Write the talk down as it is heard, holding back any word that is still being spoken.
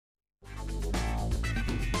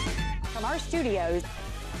from our studios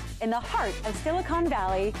in the heart of Silicon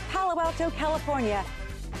Valley, Palo Alto, California.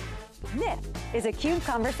 This is a CUBE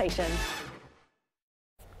Conversation.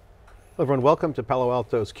 Hello everyone, welcome to Palo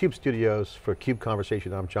Alto's CUBE studios for CUBE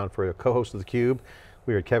Conversation. I'm John Furrier, co-host of theCUBE.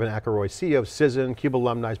 We are Kevin Akeroyd, CEO of Cision, CUBE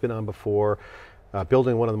alumni, has been on before,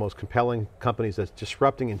 building one of the most compelling companies that's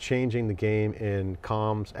disrupting and changing the game in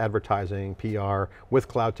comms, advertising, PR, with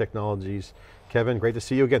cloud technologies. Kevin, great to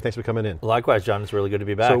see you again, thanks for coming in. Likewise, John, it's really good to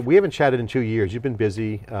be back. So we haven't chatted in 2 years, you've been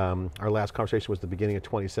busy. Our last conversation was the beginning of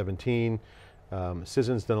 2017.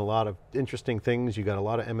 Cision's done a lot of interesting things. You got a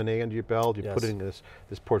lot of M&A under your belt. You're putting this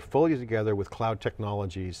portfolio together with cloud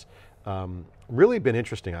technologies. Really been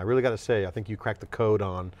interesting. I really got to say, I think you cracked the code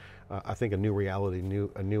on, I think a new reality,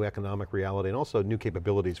 a new economic reality, and also new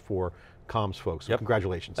capabilities for comms folks. So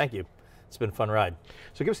congratulations. Thank you. It's been a fun ride.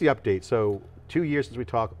 So give us the update. So 2 years since we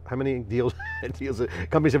talked, how many deals,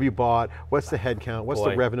 companies have you bought? What's the head count? What's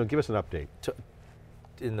the revenue? Give us an update.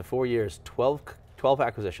 In the 4 years, 12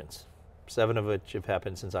 acquisitions. 7 of which have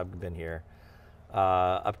happened since I've been here,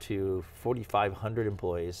 up to 4,500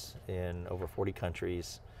 employees in over 40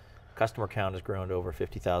 countries. Customer count has grown to over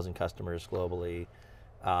 50,000 customers globally.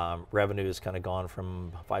 Revenue has kind of gone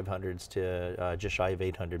from 500s to just shy of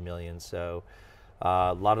 800 million. So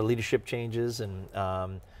a lot of leadership changes and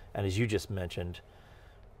as you just mentioned,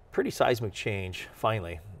 pretty seismic change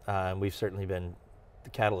finally. We've certainly been the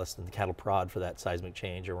catalyst and the cattle prod for that seismic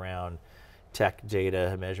change around tech,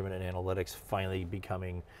 data, measurement, and analytics finally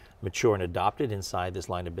becoming mature and adopted inside this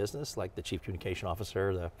line of business, like the Chief Communication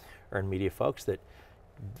Officer, the earned media folks, that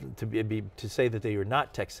to say that they were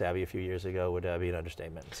not tech savvy a few years ago would be an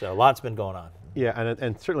understatement. So a lot's been going on. Yeah,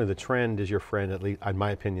 and certainly the trend is your friend, at least in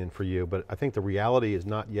my opinion, for you, but I think the reality is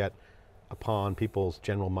not yet upon people's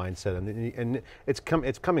general mindset, and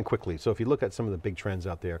it's coming quickly. So if you look at some of the big trends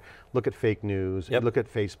out there, look at fake news, look at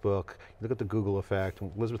Facebook, look at the Google effect.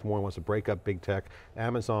 Elizabeth Warren wants to break up big tech.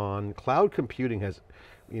 Amazon, cloud computing has,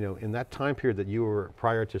 in that time period that you were,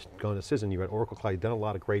 prior to going to Cision, you were at Oracle Cloud, you've done a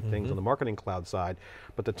lot of great things on the marketing cloud side,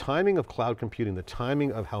 but the timing of cloud computing, the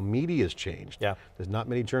timing of how media has changed. There's not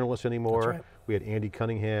many journalists anymore. That's right. We had Andy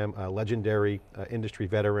Cunningham, a legendary industry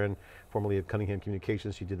veteran, formerly of Cunningham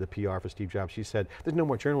Communications. She did the PR for Steve Jobs. She said, there's no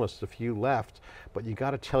more journalists, a few left, but you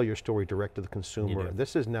got to tell your story direct to the consumer.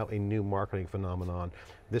 This is now a new marketing phenomenon.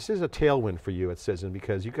 This is a tailwind for you at Cision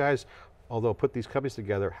because you guys, although put these companies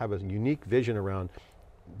together, have a unique vision around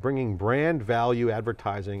bringing brand value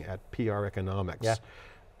advertising at PR economics.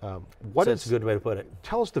 That's a good way to put it.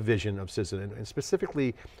 Tell us the vision of Cision and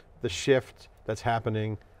specifically the shift that's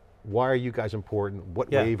happening. Why are you guys important?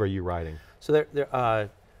 What wave are you riding? So there are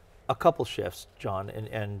a couple shifts, John,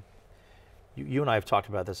 and you and I have talked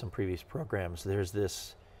about this in previous programs. There's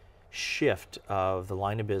this shift of the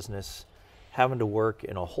line of business having to work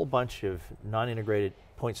in a whole bunch of non-integrated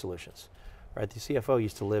point solutions. Right, the CFO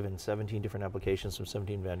used to live in 17 different applications from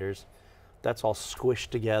 17 vendors. That's all squished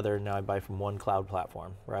together. Now I buy from one cloud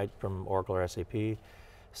platform, right, from Oracle or SAP.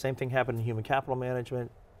 Same thing happened in human capital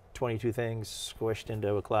management. 22 things squished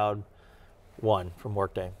into a cloud, one from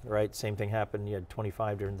Workday, right? Same thing happened, you had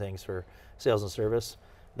 25 different things for sales and service.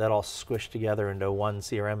 That all squished together into one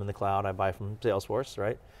CRM in the cloud. I buy from Salesforce,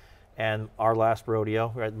 right? And our last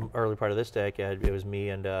rodeo, right, early part of this decade, it was me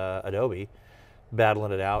and Adobe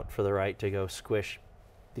battling it out for the right to go squish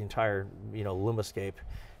the entire Lumascape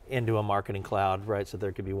into a marketing cloud, right? So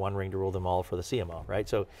there could be one ring to rule them all for the CMO, right?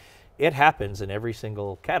 So it happens in every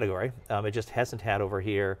single category. It just hasn't had over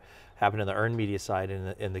here, happened in the earned media side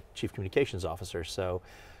and in the Chief Communications Officer. So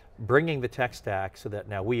bringing the tech stack so that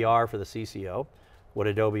now we are for the CCO, what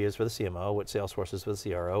Adobe is for the CMO, what Salesforce is for the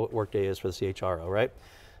CRO, what Workday is for the CHRO, right?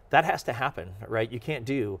 That has to happen, right? You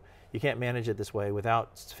can't manage it this way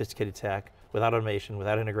without sophisticated tech, without automation,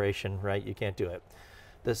 without integration, right? You can't do it.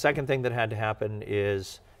 The second thing that had to happen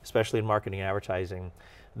is, especially in marketing and advertising,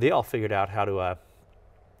 they all figured out how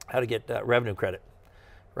to get revenue credit,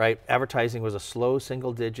 right? Advertising was a slow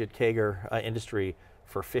single-digit CAGR industry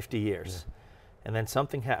for 50 years. And then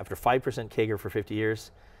something happened, after 5% CAGR for 50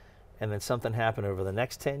 years, and then something happened over the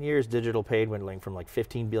next 10 years, digital paid went from like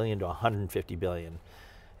 15 billion to 150 billion.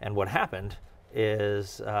 And what happened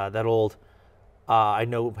is that old, I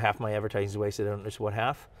know half my advertising is wasted, I don't know what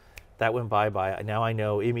half. That went bye-bye. Now I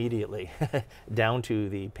know immediately, down to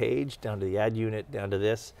the page, down to the ad unit, down to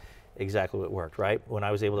this, exactly what worked, right? When I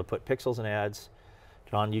was able to put pixels in ads,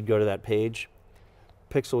 John, you'd go to that page,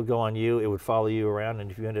 pixel would go on you, it would follow you around, and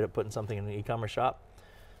if you ended up putting something in an e-commerce shop,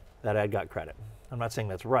 that ad got credit, I'm not saying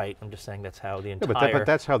that's right, I'm just saying that's how the entire... but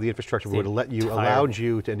that's how the infrastructure would have let you, allowed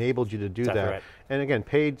you, to enabled you to do that. Right. And again,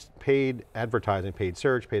 paid advertising, paid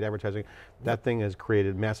search, paid advertising, that thing has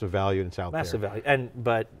created massive value and it's out there. Massive value,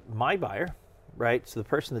 but my buyer, right, so the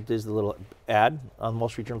person that does the little ad on the Wall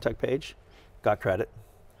Street Journal Tech page got credit.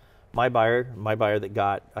 My buyer that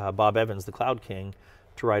got Bob Evans, the Cloud King,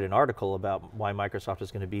 to write an article about why Microsoft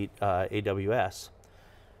is going to beat AWS.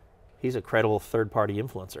 He's a credible third-party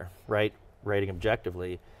influencer, right? Rating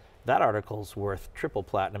objectively. That article's worth triple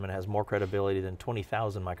platinum and has more credibility than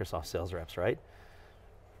 20,000 Microsoft sales reps, right?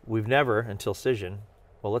 We've never, until Cision,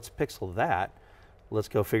 well, let's pixel that. Let's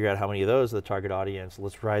go figure out how many of those are the target audience.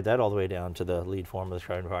 Let's ride that all the way down to the lead form of the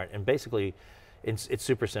target part. And basically, it's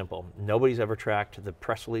super simple. Nobody's ever tracked the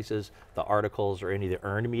press releases, the articles, or any of the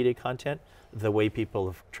earned media content the way people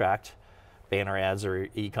have tracked banner ads or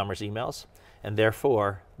e-commerce emails. And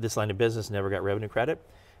therefore, this line of business never got revenue credit.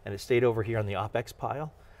 And it stayed over here on the OpEx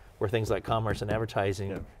pile, where things like commerce and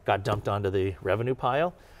advertising got dumped onto the revenue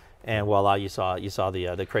pile. And voila, you saw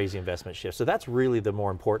the crazy investment shift. So that's really the more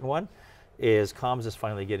important one, is comms is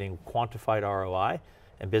finally getting quantified ROI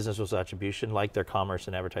and business with attribution like their commerce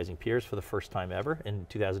and advertising peers for the first time ever in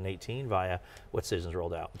 2018 via what Cision's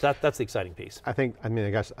rolled out. That's the exciting piece. I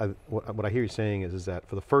guess what I hear you saying is that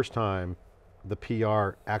for the first time, the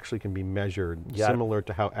PR actually can be measured, similar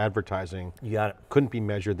to how advertising couldn't be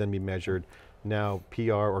measured, then be measured. Now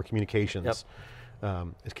PR or communications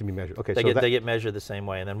it can be measured. Okay, they get measured the same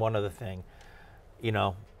way. And then one other thing, you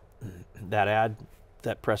know, that ad,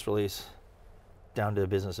 that press release, down to a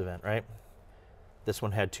business event, right? This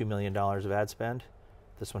one had $2 million of ad spend.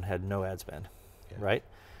 This one had no ad spend, right?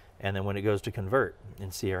 And then when it goes to convert in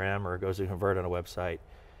CRM or it goes to convert on a website,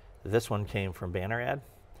 this one came from banner ad.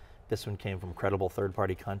 This one came from credible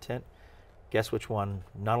third-party content. Guess which one,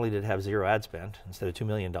 not only did it have zero ad spend, instead of $2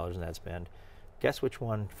 million in ad spend, guess which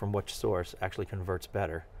one from which source actually converts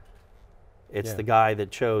better? It's the guy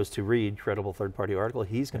that chose to read credible third-party article.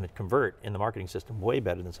 He's going to convert in the marketing system way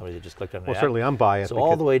better than somebody that just clicked on an ad. Well, certainly I'm biased. So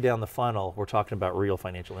all the way down the funnel, we're talking about real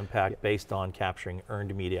financial impact based on capturing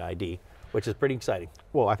earned media ID, which is pretty exciting.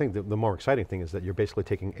 Well, I think the more exciting thing is that you're basically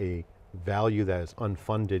taking a value that is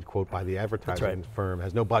unfunded, quote, by the advertising firm,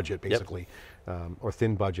 has no budget basically, or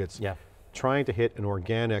thin budgets, trying to hit an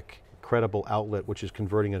organic, credible outlet which is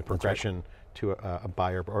converting in a progression to a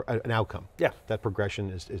buyer or an outcome. That progression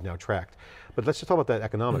is now tracked. But let's just talk about that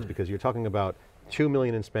economics because you're talking about 2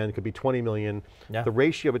 million in spend, could be 20 million. The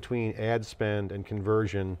ratio between ad spend and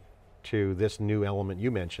conversion to this new element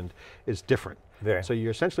you mentioned is different. So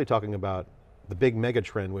you're essentially talking about the big mega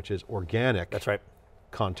trend, which is organic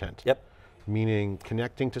content. Meaning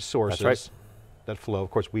connecting to sources that flow. Of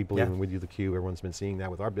course, we believe when we do theCUBE, everyone's been seeing that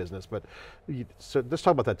with our business, but so let's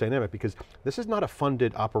talk about that dynamic because this is not a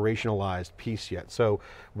funded, operationalized piece yet. So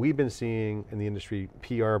we've been seeing in the industry,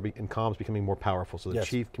 PR and comms becoming more powerful. So the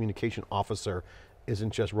chief communication officer isn't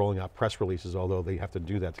just rolling out press releases, although they have to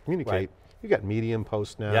do that to communicate. You got Medium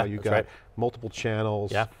posts now, you got multiple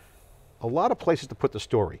channels, a lot of places to put the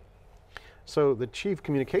story. So the chief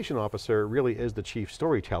communication officer really is the chief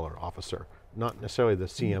storyteller officer, not necessarily the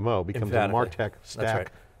CMO, becomes a MarTech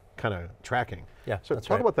stack kind of tracking. So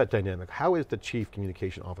talk about that dynamic. How is the chief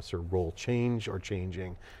communication officer role change or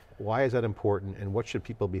changing? Why is that important and what should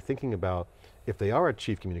people be thinking about if they are a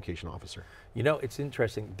chief communication officer? You know, it's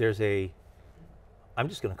interesting, there's I'm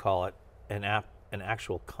just going to call it an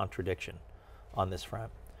actual contradiction on this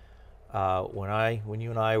front. When you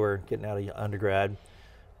and I were getting out of undergrad,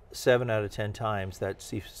 7 out of 10 times that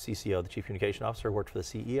CCO, the Chief Communication Officer, worked for the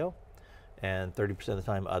CEO, and 30% of the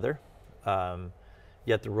time other,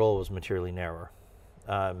 yet the role was materially narrower.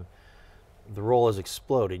 The role has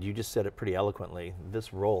exploded. You just said it pretty eloquently.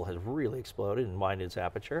 This role has really exploded and widened its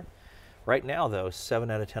aperture. Right now though,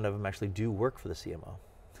 7 out of 10 of them actually do work for the CMO,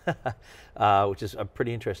 which is a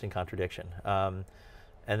pretty interesting contradiction. And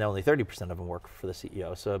only 30% of them work for the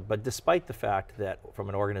CEO. So, but despite the fact that from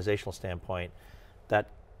an organizational standpoint, that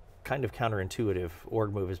kind of counterintuitive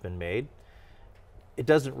org move has been made, it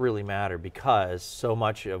doesn't really matter because so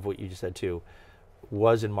much of what you just said too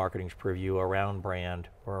was in marketing's purview around brand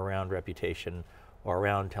or around reputation or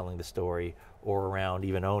around telling the story or around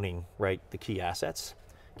even owning the key assets.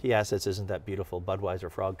 Key assets isn't that beautiful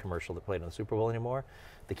Budweiser frog commercial that played on the Super Bowl anymore.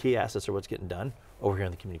 The key assets are what's getting done over here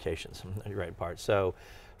in the communications part. So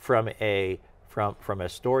from a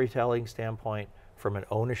storytelling standpoint, from an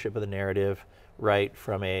ownership of the narrative,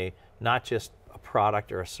 from a not just a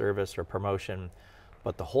product or a service or promotion,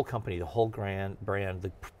 but the whole company, the whole brand,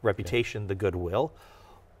 the reputation, the goodwill,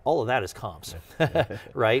 all of that is comms,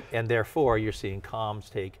 And therefore you're seeing comms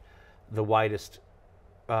take the widest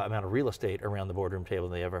amount of real estate around the boardroom table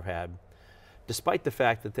than they ever had, despite the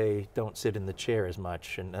fact that they don't sit in the chair as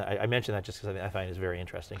much. And I mention that just because I find it's very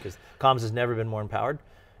interesting, because comms has never been more empowered,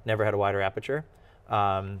 never had a wider aperture.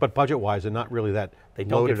 But budget-wise, they're not really that they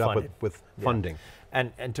don't loaded get up with funding.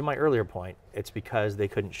 And to my earlier point, it's because they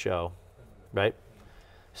couldn't show, right?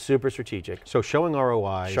 Super strategic. So showing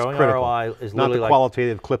ROI is critical. ROI is not literally the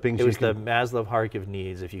qualitative clippings. It was the Maslow hierarchy of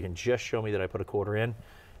needs. If you can just show me that I put a quarter in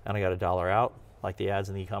and I got $1 out, like the ads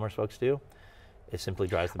and the e-commerce folks do, it simply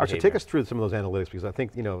drives the behavior. So take us through some of those analytics, because I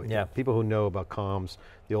think, Yeah. people who know about comms,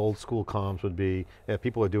 the old school comms would be, if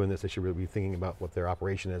people are doing this, they should really be thinking about what their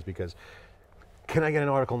operation is, because can I get an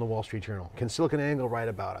article in the Wall Street Journal? Can SiliconANGLE write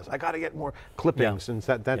about us? I got to get more clippings, and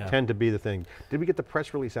that tend to be the thing. Did we get the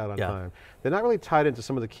press release out on time? They're not really tied into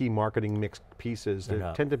some of the key marketing mix pieces. They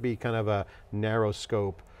tend to be kind of a narrow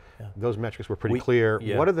scope. Those metrics were pretty clear.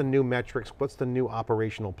 What are the new metrics? What's the new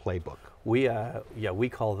operational playbook? We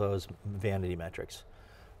call those vanity metrics.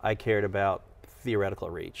 I cared about theoretical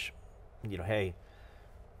reach. Hey,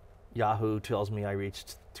 Yahoo tells me I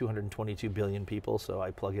reached 222 billion people, so I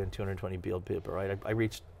plug in 220 billion people, right? I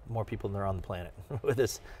reached more people than are on the planet with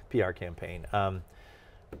this PR campaign.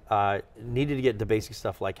 Needed to get the basic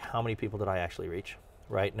stuff like how many people did I actually reach,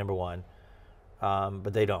 right? Number one,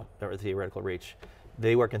 but they don't, they're theoretical reach.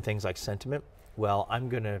 They work in things like sentiment. Well, I'm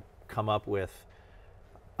going to come up with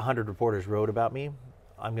 100 reporters wrote about me.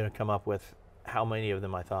 I'm going to come up with how many of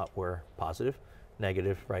them I thought were positive,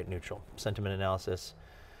 negative, right, neutral. Sentiment analysis.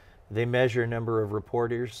 They measure number of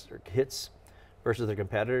reporters or hits versus their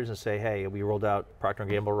competitors and say, hey, we rolled out, Procter &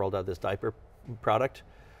 Gamble rolled out this diaper product.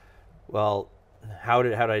 Well, how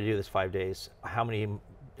did I do this 5 days? How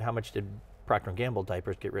much did Procter & Gamble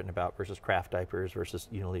diapers get written about versus Kraft diapers versus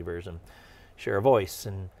Unilever's, and share of voice,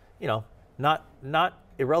 and not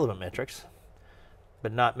irrelevant metrics,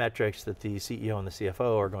 but not metrics that the CEO and the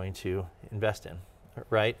CFO are going to invest in,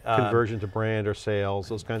 right? Conversion to brand or sales,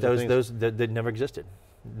 those kinds of things? Those never existed.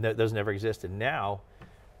 Those never existed. Now,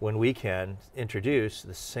 when we can introduce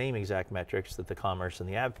the same exact metrics that the commerce and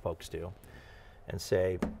the ad folks do, and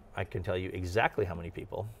say, I can tell you exactly how many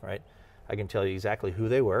people, right? I can tell you exactly who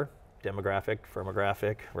they were, demographic,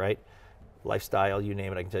 firmographic, right? Lifestyle, you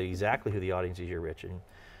name it. I can tell you exactly who the audience is you're reaching.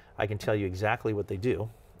 I can tell you exactly what they do,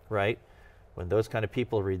 right? When those kind of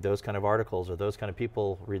people read those kind of articles, or those kind of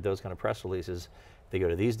people read those kind of press releases, they go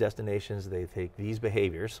to these destinations, they take these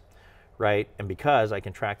behaviors, right? And because I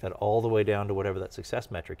can track that all the way down to whatever that success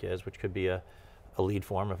metric is, which could be a lead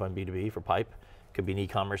form if I'm B2B for pipe, could be an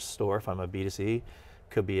e-commerce store if I'm a B2C,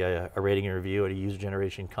 could be a rating and review at a user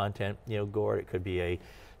generation content, gourd. It could be a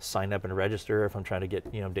sign up and register if I'm trying to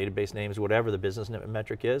get database names, whatever the business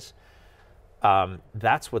metric is.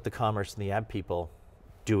 That's what the commerce and the ad people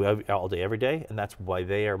do all day, every day, and that's why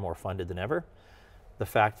they are more funded than ever. The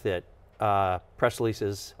fact that press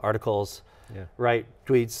releases, articles, right,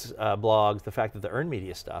 tweets, blogs, the fact that the earned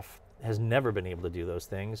media stuff has never been able to do those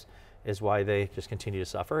things is why they just continue to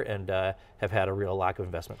suffer and have had a real lack of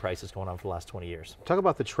investment crisis going on for the last 20 years. Talk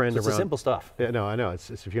about the trend around. It's the simple stuff. Yeah, no, I know. It's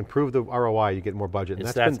if you improve the ROI, you get more budget. And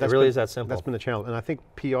it really is that simple. That's been the challenge. And I think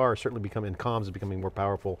PR is certainly becoming, comms is becoming more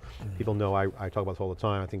powerful. People know I talk about this all the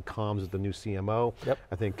time. I think comms is the new CMO.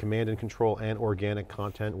 I think command and control and organic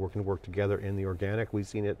content work together in the organic. We've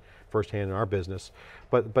seen it firsthand in our business.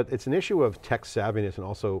 But it's an issue of tech savviness and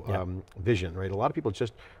also vision, right? A lot of people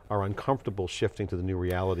just are uncomfortable shifting to the new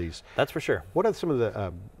realities. That's for sure. What are some of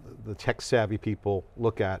the tech savvy people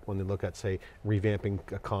look at when they look at, say, revamping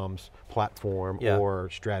a comms platform or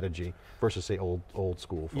strategy versus, say, old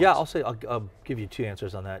school folks? Yeah, I'll give you two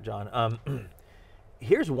answers on that, John.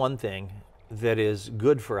 Here's one thing that is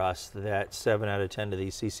good for us, that 7 out of 10 of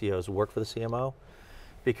these CCOs work for the CMO,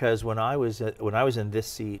 because when I was in this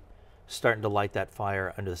seat, starting to light that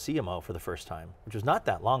fire under the CMO for the first time, which was not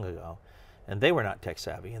that long ago, and they were not tech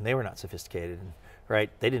savvy and they were not sophisticated, and, right?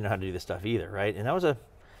 They didn't know how to do this stuff either, right? And that was a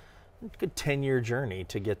good 10-year journey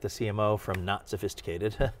to get the CMO from not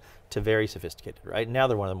sophisticated to very sophisticated, right? Now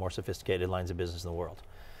they're one of the more sophisticated lines of business in the world.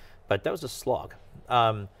 But that was a slog.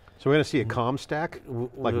 So we're going to see a comm stack,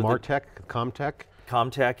 like MarTech, CommTech?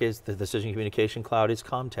 CommTech is the Decision Communication Cloud is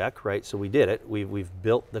CommTech, right? So we did it. We've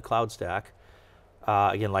built the cloud stack.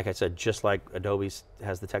 Again, like I said, just like Adobe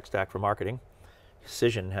has the tech stack for marketing,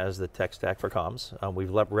 Cision has the tech stack for comms. We've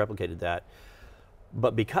replicated that.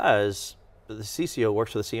 But because the CCO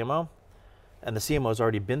works for the CMO, and the CMO's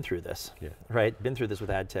already been through this, right? Been through this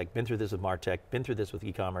with ad tech, been through this with MarTech, been through this with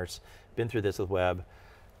e-commerce, been through this with web.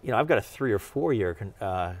 I've got a 3 or 4 year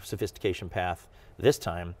sophistication path this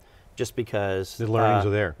time, just because the learnings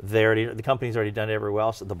are there. The company's already done it everywhere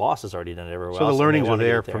else. The boss has already done it everywhere else. So the learnings are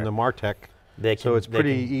there from the MarTech So it's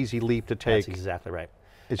pretty easy leap to take. That's exactly right.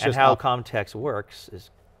 It's and just how Comtech works is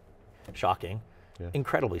shocking, Yeah.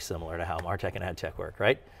 incredibly similar to how MarTech and AdTech work,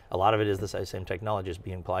 right? A lot of it is the same technology just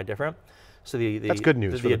being applied different. So That's good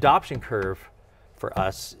news. The adoption curve for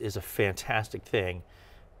us is a fantastic thing,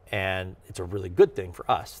 and it's a really good thing for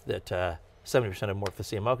us that 70% of them work for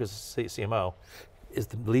the CMO, because the CMO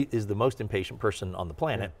is the most impatient person on the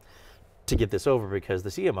planet to get this over, because the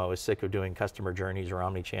CMO is sick of doing customer journeys or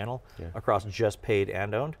omni-channel across just paid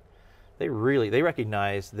and owned. They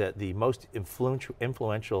recognize that the most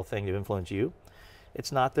influential thing to influence you,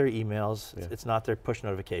 it's not their emails, it's not their push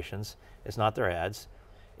notifications, it's not their ads,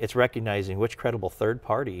 it's recognizing which credible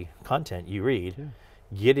third-party content you read,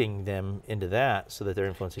 getting them into that so that they're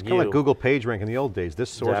influencing you. Kind of like Google PageRank in the old days. This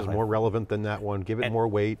source is more relevant than that one, give it more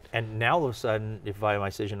weight. And now all of a sudden, if via my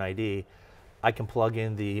Cision ID, I can plug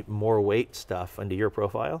in the more weight stuff into your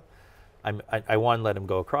profile. I one, let them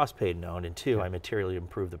go across paid and owned, and two, I materially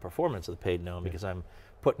improve the performance of the paid and owned because I'm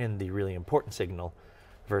putting in the really important signal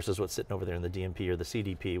versus what's sitting over there in the DMP or the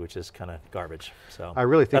CDP, which is kind of garbage. So I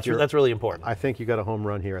really think that's really important. I think you got a home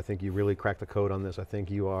run here. I think you really cracked the code on this. I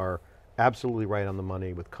think you are absolutely right on the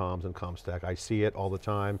money with comms and CommStack. I see it all the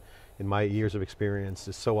time in my years of experience.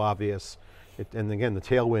 It's so obvious. And again, the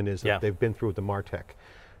tailwind is that they've been through with the MarTech.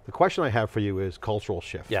 The question I have for you is cultural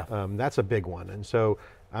shift. That's a big one. And so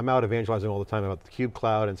I'm out evangelizing all the time about the CUBE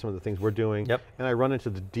cloud and some of the things we're doing. And I run into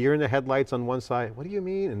the deer in the headlights on one side. What do you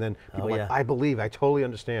mean? And then people are like, I believe, I totally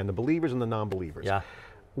understand. The believers and the non-believers.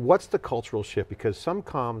 What's the cultural shift? Because some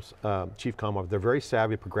comms, chief comm officers, they're very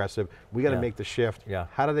savvy, progressive. We got to make the shift.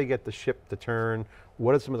 How do they get the ship to turn?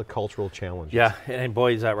 What are some of the cultural challenges? And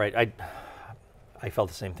boy, is that right. I felt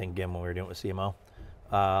the same thing again when we were doing it with CMO.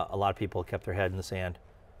 A lot of people kept their head in the sand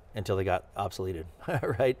until they got obsoleted,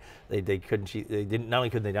 right? They couldn't, not only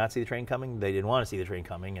could they not see the train coming, they didn't want to see the train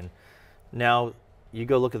coming. And now you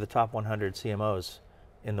go look at the top 100 CMOs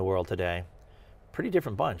in the world today, pretty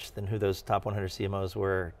different bunch than who those top 100 CMOs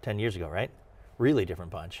were 10 years ago, right? Really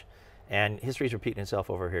different bunch. And history's repeating itself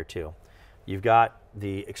over here too. You've got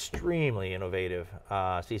the extremely innovative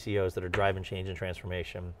CCOs that are driving change and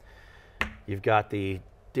transformation. You've got the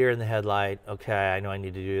deer in the headlight, okay, I know I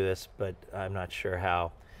need to do this, but I'm not sure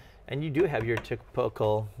how. And you do have your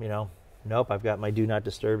typical, nope, I've got my do not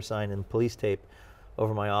disturb sign and police tape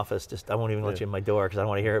over my office, I won't even let you in my door because I don't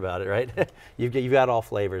want to hear about it, right? You've got all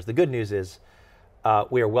flavors. The good news is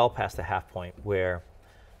we are well past the half point where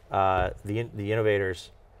the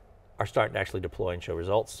innovators are starting to actually deploy and show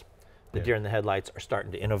results. The deer in the headlights are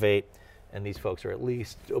starting to innovate, and these folks are at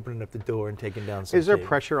least opening up the door and taking down some Is there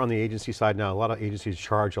pressure on the agency side now? A lot of agencies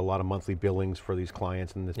charge a lot of monthly billings for these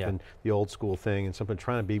clients, and it's been the old school thing, and something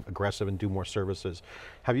trying to be aggressive and do more services.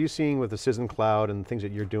 Have you seen with the Cision Cloud and the things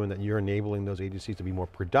that you're doing that you're enabling those agencies to be more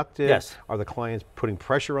productive? Yes. Are the clients putting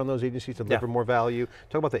pressure on those agencies to deliver more value?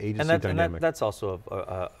 Talk about the agency dynamic. And that's also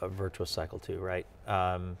a virtuous cycle too, right?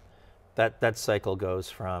 That cycle goes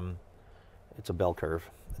from, it's a bell curve.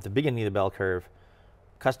 At the beginning of the bell curve,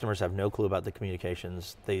 customers have no clue about the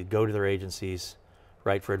communications. They go to their agencies,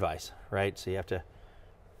 right, for advice, right? So you have to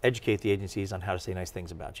educate the agencies on how to say nice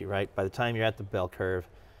things about you, right? By the time you're at the bell curve,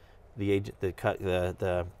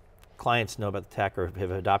 the clients know about the tech or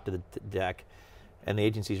have adopted the tech, and the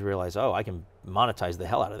agencies realize, oh, I can monetize the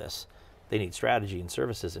hell out of this. They need strategy and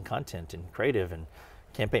services and content and creative and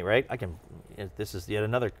campaign, right? This is yet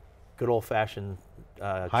another good old-fashioned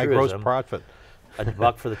high gross profit.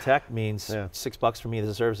 $1 for the tech means $6 for me as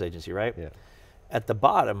a service agency, right? At the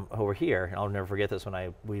bottom over here, and I'll never forget this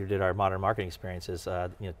when we did our modern marketing experiences,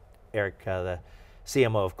 Eric, the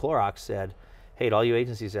CMO of Clorox, said, hey, to all you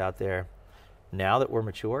agencies out there, now that we're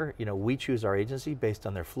mature, we choose our agency based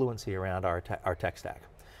on their fluency around our tech stack.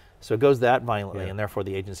 So it goes that violently, and therefore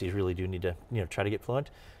the agencies really do need to try to get fluent.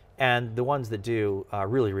 And the ones that do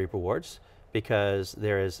really reap rewards, because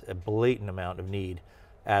there is a blatant amount of need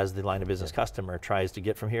as the line of business customer tries to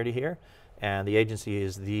get from here to here, and the agency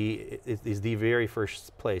is the very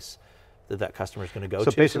first place that customer is going to go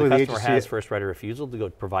to. Basically, so the customer has first right of refusal to go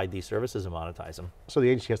provide these services and monetize them. So the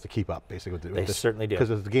agency has to keep up, basically. They certainly do.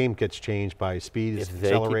 Because as the game gets changed by speed, is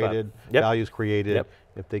accelerated, values created.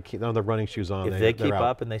 If they keep the running shoes on, if they keep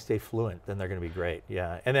up and they stay fluent, then they're going to be great.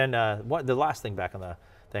 And then the last thing back on the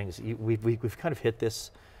thing is we've kind of hit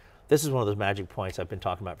this. This is one of those magic points I've been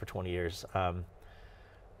talking about for 20 years.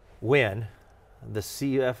 When the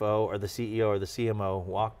CFO or the CEO or the CMO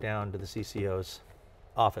walk down to the CCO's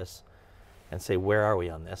office and say, where are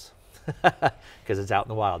we on this? Because it's out in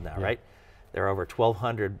the wild now, right? There are over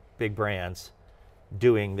 1,200 big brands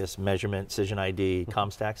doing this measurement, Cision ID,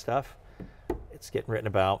 CommStack stuff. It's getting written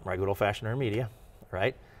about, right, good old-fashioned earned media,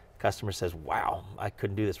 right? Customer says, wow, I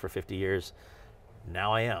couldn't do this for 50 years.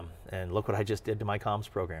 Now I am, and look what I just did to my comms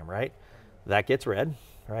program, right? That gets read,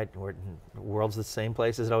 right? The world's the same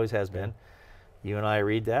place as it always has been. You and I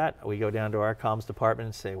read that, we go down to our comms department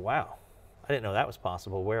and say, wow, I didn't know that was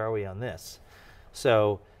possible. Where are we on this?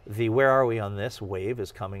 So the where are we on this wave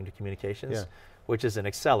is coming to communications, which is an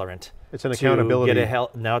accelerant. It's an accountability.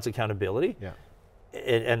 Now it's accountability,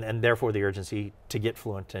 and therefore the urgency to get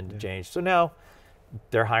fluent and to change. So now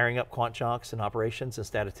they're hiring up quant jocks and operations and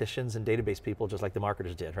statisticians and database people just like the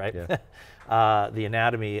marketers did, right? The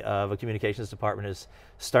anatomy of a communications department is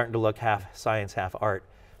starting to look half science, half art,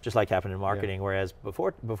 just like happened in marketing, whereas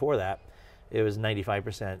before that, it was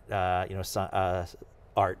 95%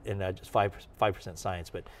 art and just 5% science,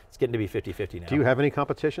 but it's getting to be 50-50 now. Do you have any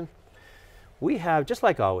competition? We have, just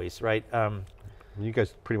like always, right? You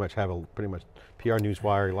guys pretty much have a PR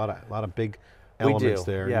Newswire, a lot of big elements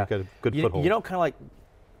there. You've got a good foothold. You know, kind of like,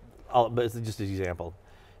 but it's just an example.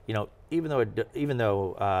 You know, even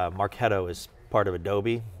though Marketo is part of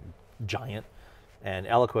Adobe, giant, and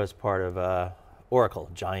Eloqua is part of Oracle,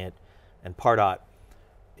 giant, and Pardot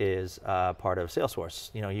is part of Salesforce.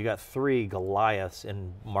 You know, you got 3 Goliaths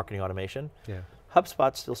in marketing automation.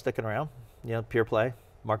 HubSpot's still sticking around. You know, pure play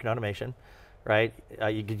marketing automation, right?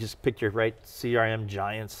 You could just pick your CRM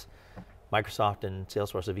giants. Microsoft and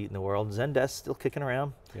Salesforce have eaten the world. Zendesk still kicking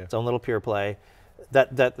around. Its own little pure play.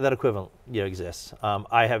 That equivalent exists.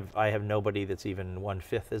 I have nobody that's even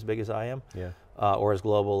 1/5 as big as I am, or as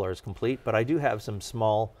global or as complete. But I do have some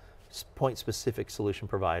small point-specific solution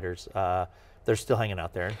providers. They're still hanging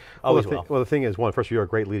out there. Always will. Well, the thing is, first, you're a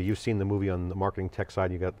great leader. You've seen the movie on the marketing tech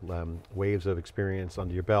side. You got waves of experience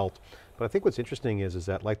under your belt. But I think what's interesting is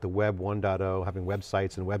that like the Web 1.0, having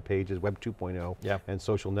websites and web pages, Web 2.0, and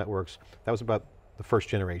social networks, that was about the first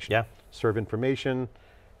generation. Serve information,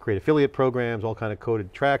 create affiliate programs, all kind of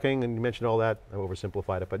coded tracking, and you mentioned all that. I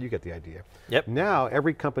oversimplified it, but you get the idea. Now,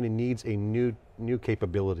 every company needs a new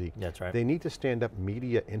capability. That's right. They need to stand up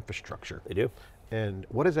media infrastructure. They do. And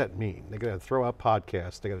what does that mean? They got to throw out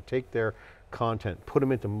podcasts, they got to take their content, put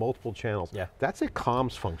them into multiple channels. That's a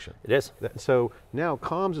comms function. It is. So now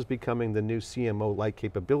comms is becoming the new CMO-like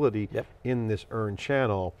capability in this earned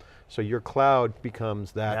channel. So your cloud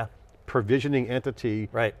becomes that provisioning entity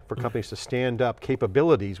for companies to stand up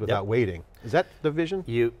capabilities without waiting. Is that the vision?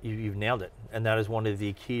 You've nailed it. And that is one of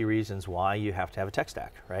the key reasons why you have to have a tech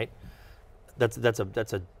stack, right? That's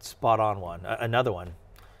a spot on one. Another one,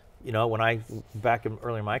 you know, when back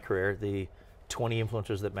early in my career, the 20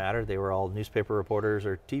 influencers that mattered, they were all newspaper reporters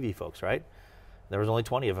or TV folks, right? There was only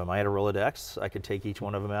 20 of them. I had a Rolodex. I could take each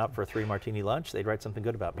one of them out for a 3-martini lunch. They'd write something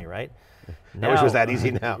good about me, right? I wish it was that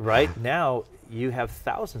easy now. Right, now you have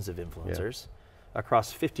thousands of influencers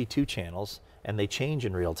across 52 channels, and they change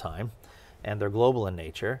in real time, and they're global in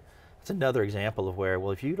nature. It's another example of where,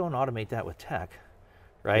 well, if you don't automate that with tech,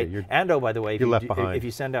 right? And oh, by the way, if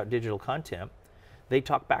you send out digital content, they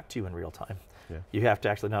talk back to you in real time. You have to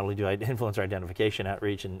actually not only do influencer identification,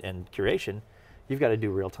 outreach, and curation, you've got to do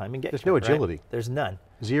real-time engagement. There's no agility. Right? There's none.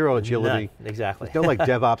 Zero agility. None. Exactly. There's no like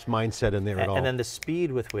DevOps mindset in there at all. And then the speed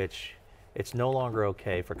with which it's no longer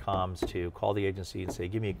okay for comms to call the agency and say,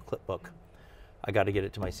 give me a clip book. I got to get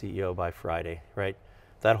it to my CEO by Friday, right?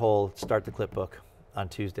 That whole start the clip book on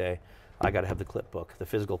Tuesday, I got to have the clip book, the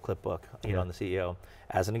physical clip book, you know, on the CEO,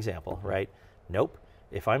 as an example, right? Nope.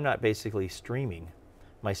 If I'm not basically streaming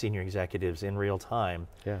my senior executives in real time,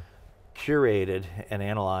 curated and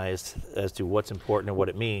analyzed as to what's important and what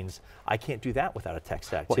it means, I can't do that without a tech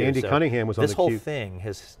stack too. Andy Cunningham was on this whole thing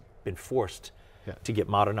has been forced to get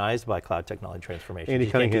modernized by cloud technology transformation.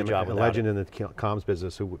 Andy Cunningham, a legend in the comms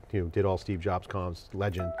business who did all Steve Jobs comms,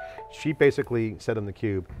 legend. She basically said on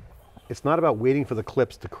theCUBE, it's not about waiting for the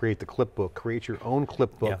clips to create the clip book, create your own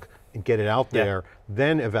clip book and get it out there,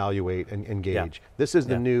 then evaluate and engage. This is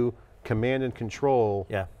the new command and control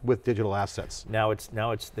with digital assets. Now it's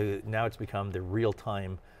become the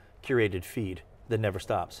real-time curated feed that never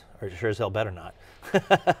stops, or sure as hell better not.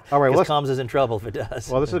 All right, because comms is in trouble if it does.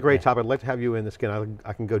 Well, this is a great topic. I'd like to have you in this again.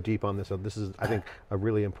 I can go deep on this. So this is, I think, a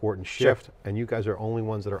really important shift, and you guys are only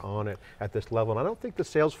ones that are on it at this level. And I don't think the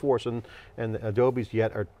Salesforce and the Adobe's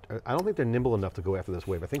yet I don't think they're nimble enough to go after this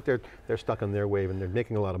wave. I think they're stuck on their wave and they're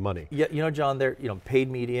making a lot of money. Yeah, you know, John, they're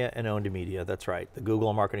paid media and owned media. That's right. The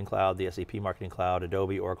Google Marketing Cloud, the SAP Marketing Cloud,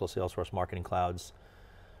 Adobe, Oracle, Salesforce Marketing Clouds.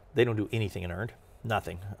 They don't do anything in earned.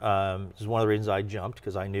 Nothing. This is one of the reasons I jumped,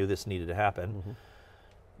 because I knew this needed to happen.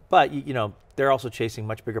 But you know, they're also chasing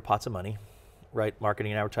much bigger pots of money, right?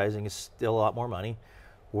 Marketing and advertising is still a lot more money.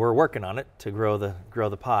 We're working on it to grow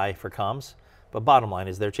the pie for comms. But bottom line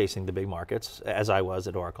is they're chasing the big markets, as I was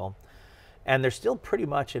at Oracle. And they're still pretty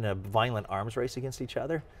much in a violent arms race against each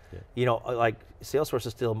other. Yeah. You know, like Salesforce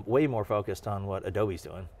is still way more focused on what Adobe's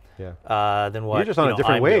doing than what you're just on a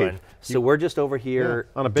different wave. Doing. So we're just over here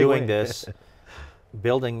on a doing this,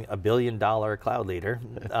 building $1 billion cloud leader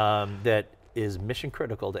that is mission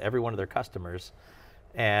critical to every one of their customers.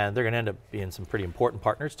 And they're going to end up being some pretty important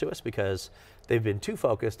partners to us because they've been too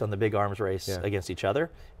focused on the big arms race against each other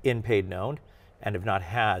in paid and owned, and have not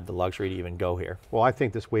had the luxury to even go here. Well, I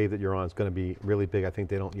think this wave that you're on is going to be really big. I think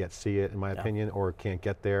they don't yet see it, in my opinion, or can't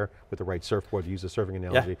get there with the right surfboard, to use the surfing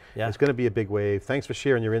analogy. It's going to be a big wave. Thanks for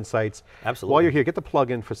sharing your insights. Absolutely. While you're here, get the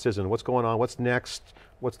plug in for Cision. What's going on? What's next?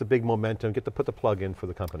 What's the big momentum? Put the plug in for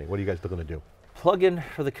the company. What are you guys looking to do? Plug in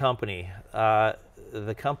for the company.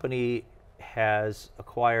 The company has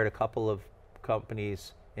acquired a couple of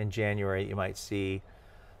companies in January you might see,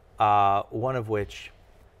 one of which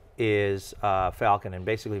is Falcon, and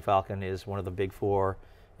basically Falcon is one of the big four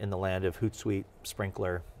in the land of Hootsuite,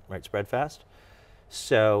 Sprinkler, right, Spreadfast.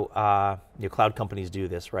 So cloud companies do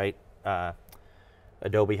this, right?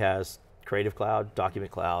 Adobe has Creative Cloud,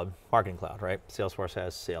 Document Cloud, Marketing Cloud, right? Salesforce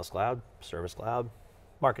has Sales Cloud, Service Cloud,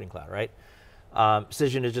 Marketing Cloud, right?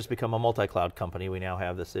 Cision has just become a multi-cloud company. We now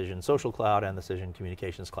have the Cision Social Cloud and the Cision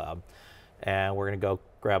Communications Cloud. And we're going to go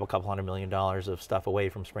grab a couple $100 million of stuff away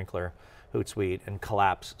from Sprinkler, Hootsuite, and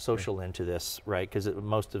collapse social into this, right? Because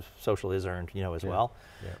most of social is earned, as well.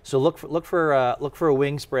 So look for a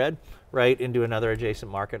wing spread, right, into another adjacent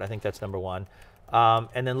market. I think that's number one.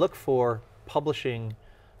 And then look for publishing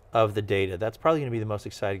of the data. That's probably going to be the most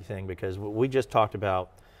exciting thing, because we just talked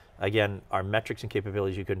about, again, our metrics and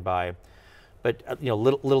capabilities you couldn't buy. But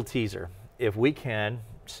little teaser. If we can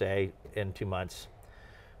say in 2 months,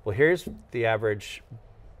 well, here's the average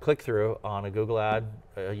click-through on a Google ad,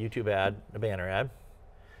 a YouTube ad, a banner ad.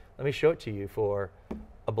 Let me show it to you for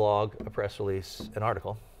a blog, a press release, an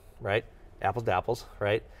article, right? Apples to apples,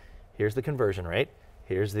 right? Here's the conversion rate.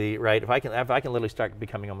 Here's the, right? If I can literally start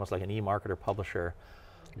becoming almost like an e-marketer publisher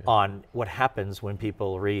on what happens when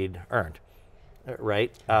people read earned,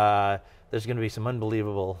 right? There's going to be some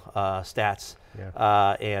unbelievable stats,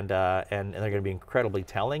 and they're going to be incredibly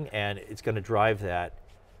telling, and it's going to drive that.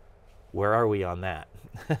 Where are we on that?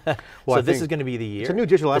 Well, so this is going to be the year. It's a new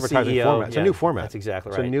digital advertising format. It's a new format. That's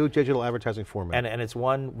exactly right. It's a new digital advertising format. And it's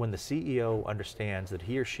one when the CEO understands that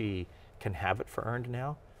he or she can have it for earned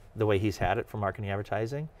now, the way he's had it for marketing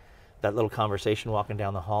advertising. That little conversation walking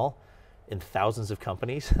down the hall in thousands of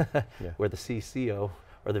companies where the CCO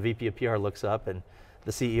or the VP of PR looks up and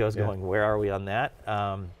the CEO is going, where are we on that?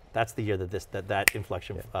 That's the year that that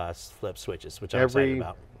inflection flip switches, which I'm excited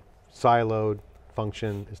about. Siloed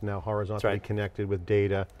function is now horizontally connected with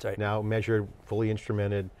data, now measured, fully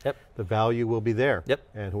instrumented. The value will be there.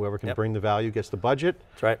 And whoever can bring the value gets the budget.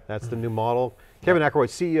 That's the new model. Kevin Akeroyd,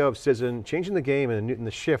 CEO of Cision, changing the game and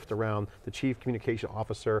the shift around the Chief Communication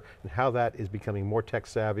Officer and how that is becoming more tech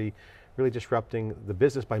savvy, really disrupting the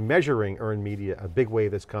business by measuring earned media, a big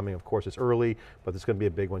wave that's coming. Of course, it's early, but it's going to be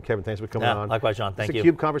a big one. Kevin, thanks for coming on. Likewise, John, thank you. It's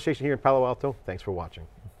theCUBE Conversation here in Palo Alto. Thanks for watching.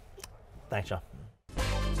 Thanks, John.